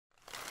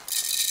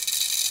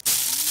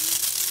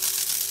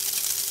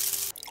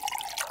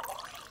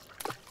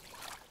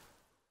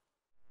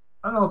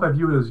I don't know if I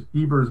view it as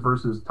Ebers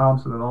versus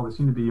Thompson at all. They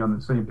seem to be on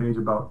the same page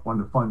about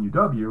wanting to fund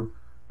UW.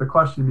 The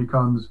question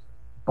becomes,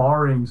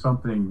 barring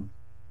something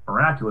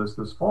miraculous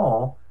this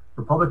fall,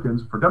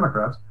 for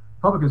Democrats,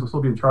 Republicans will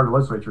still be in charge of the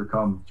legislature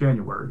come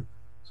January.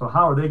 So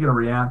how are they going to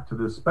react to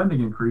this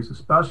spending increase,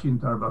 especially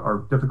in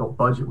our difficult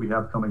budget we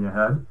have coming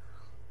ahead?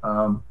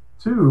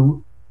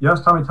 Two,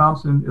 yes, Tommy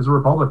Thompson is a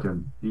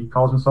Republican. He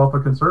calls himself a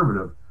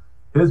conservative.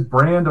 His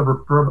brand of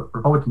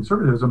Republican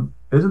conservatism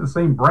isn't the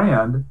same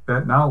brand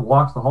that now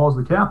walks the halls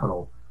of the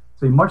Capitol.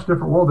 It's a much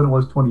different world than it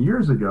was 20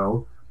 years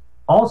ago.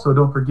 Also,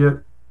 don't forget,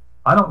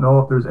 I don't know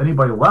if there's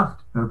anybody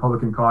left in the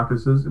Republican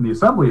caucuses, in the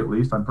Assembly at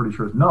least, I'm pretty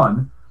sure it's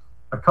none,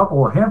 a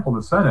handful in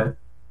the Senate,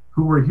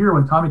 who were here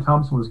when Tommy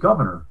Thompson was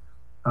governor.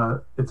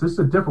 It's just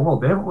a different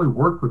world. They haven't really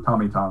worked with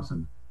Tommy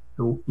Thompson.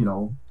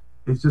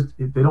 It's just,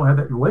 they don't have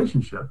that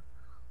relationship.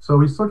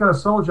 So he's still got a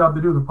solo job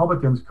to do with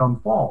Republicans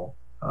come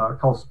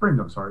spring,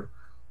 I'm sorry.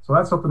 So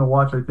that's something to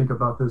watch, I think,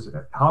 about this.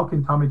 How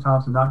can Tommy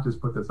Thompson not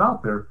just put this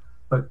out there,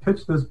 but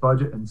pitch this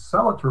budget and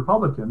sell it to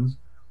Republicans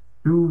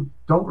who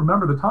don't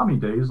remember the Tommy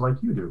days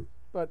like you do?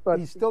 But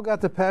he's still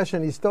got the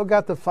passion, he's still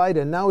got the fight,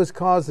 and now his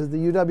cause is the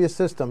UW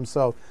system.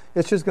 So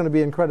it's just going to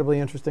be incredibly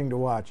interesting to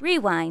watch.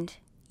 Rewind.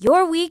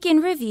 Your Week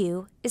in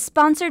Review is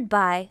sponsored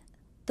by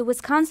the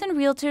Wisconsin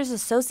Realtors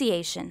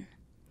Association,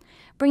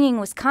 bringing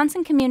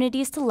Wisconsin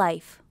communities to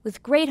life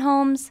with great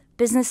homes,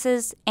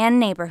 businesses, and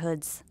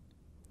neighborhoods.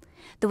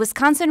 The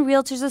Wisconsin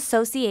Realtors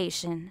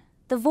Association,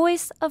 the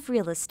voice of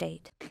real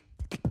estate.